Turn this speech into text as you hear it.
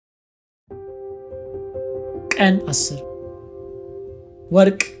ቀን 10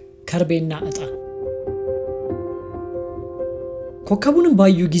 ወርቅ ከርቤና ዕጣን። ኮከቡንም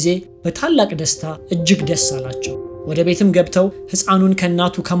ባዩ ጊዜ በታላቅ ደስታ እጅግ ደስ አላቸው። ወደ ቤትም ገብተው ሕፃኑን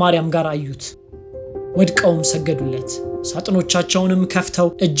ከእናቱ ከማርያም ጋር አዩት። ወድቀውም ሰገዱለት። ሳጥኖቻቸውንም ከፍተው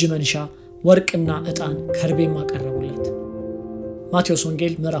እጅ መንሻ ወርቅና ዕጣን ከርቤም አቀረቡለት። ማቴዎስ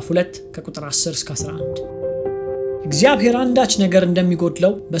ወንጌል ምዕራፍ 2 ከቁጥር 10 እስከ 11። እግዚአብሔር አንዳች ነገር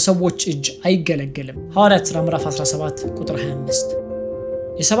እንደሚጎድለው በሰዎች እጅ አይገለገልም። ሐዋርያት ሥራ ምዕራፍ 17 ቁጥር 25።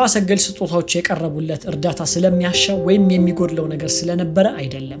 የሰባ ሰገል ስጦታዎች የቀረቡለት እርዳታ ስለሚያሻው ወይም የሚጎድለው ነገር ስለነበረ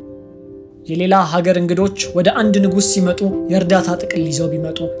አይደለም። የሌላ ሀገር እንግዶች ወደ አንድ ንጉሥ ሲመጡ የእርዳታ ጥቅል ይዘው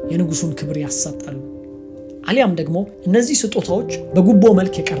ቢመጡ የንጉሱን ክብር ያሳጣሉ። አሊያም ደግሞ እነዚህ ስጦታዎች በጉቦ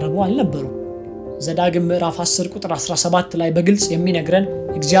መልክ የቀረቡ አልነበሩ። ዘዳግም ምዕራፍ 10 ቁጥር 17 ላይ በግልጽ የሚነግረን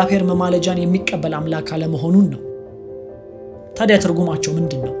እግዚአብሔር መማለጃን የሚቀበል አምላክ አለመሆኑን ነው። ታዲያ ትርጉማቸው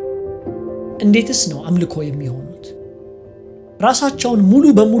ምንድን ነው? እንዴትስ ነው አምልኮ የሚሆኑት? ራሳቸውን ሙሉ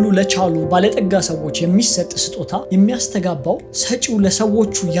በሙሉ ለቻሉ ባለጠጋ ሰዎች የሚሰጥ ስጦታ የሚያስተጋባው ሰጪው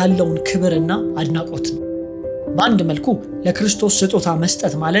ለሰዎቹ ያለውን ክብርና አድናቆት ነው። በአንድ መልኩ ለክርስቶስ ስጦታ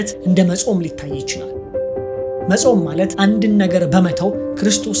መስጠት ማለት እንደ መጾም ሊታይ ይችላል። መጾም ማለት አንድን ነገር በመተው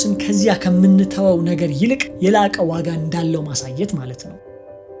ክርስቶስን ከዚያ ከምንተወው ነገር ይልቅ የላቀ ዋጋ እንዳለው ማሳየት ማለት ነው።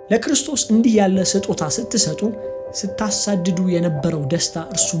 ለክርስቶስ እንዲህ ያለ ስጦታ ስትሰጡ ስታሳድዱ የነበረው ደስታ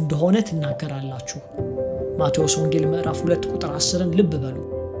እርሱ እንደሆነ ትናገራላችሁ። ማቴዎስ ወንጌል ምዕራፍ 2 ቁጥር 10ን ልብ በሉ።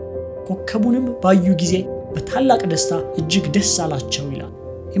 ኮከቡንም ባዩ ጊዜ በታላቅ ደስታ እጅግ ደስ አላቸው ይላል።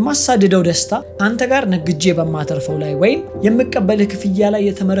 የማሳድደው ደስታ አንተ ጋር ነግጄ በማተርፈው ላይ ወይም የምቀበልህ ክፍያ ላይ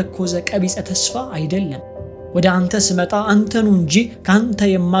የተመረኮዘ ቀቢጸ ተስፋ አይደለም። ወደ አንተ ስመጣ አንተኑ እንጂ ካንተ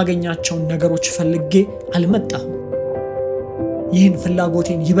የማገኛቸውን ነገሮች ፈልጌ አልመጣሁም። ይህን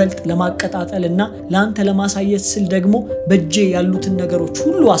ፍላጎቴን ይበልጥ ለማቀጣጠልና ለአንተ ለማሳየት ስል ደግሞ በእጄ ያሉትን ነገሮች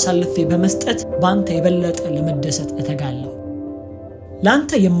ሁሉ አሳልፌ በመስጠት በአንተ የበለጠ ለመደሰት እተጋለሁ።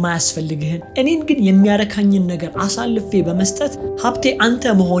 ለአንተ የማያስፈልግህን እኔን ግን የሚያረካኝን ነገር አሳልፌ በመስጠት ሀብቴ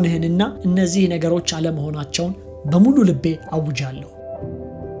አንተ መሆንህንና እነዚህ ነገሮች አለመሆናቸውን በሙሉ ልቤ አውጃለሁ።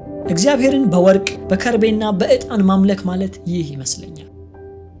 እግዚአብሔርን በወርቅ በከርቤና በዕጣን ማምለክ ማለት ይህ ይመስለኛል።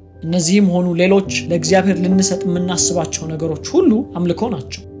 እነዚህም ሆኑ ሌሎች ለእግዚአብሔር ልንሰጥ የምናስባቸው ነገሮች ሁሉ አምልኮ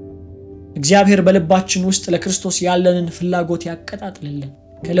ናቸው። እግዚአብሔር በልባችን ውስጥ ለክርስቶስ ያለንን ፍላጎት ያቀጣጥልልን።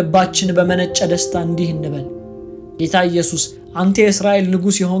 ከልባችን በመነጨ ደስታ እንዲህ እንበል: ጌታ ኢየሱስ፣ አንተ የእስራኤል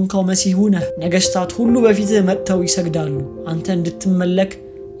ንጉሥ የሆንከው መሲሁ ነህ። ነገሥታት ሁሉ በፊትህ መጥተው ይሰግዳሉ። አንተ እንድትመለክ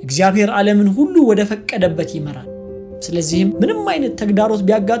እግዚአብሔር ዓለምን ሁሉ ወደ ፈቀደበት ይመራል። ስለዚህም ምንም አይነት ተግዳሮት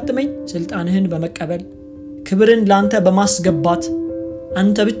ቢያጋጥመኝ ስልጣንህን በመቀበል ክብርን ላንተ በማስገባት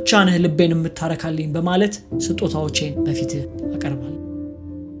አንተ ብቻ ነህ ልቤን የምታረካልኝ በማለት ስጦታዎቼን በፊትህ አቀርባለሁ።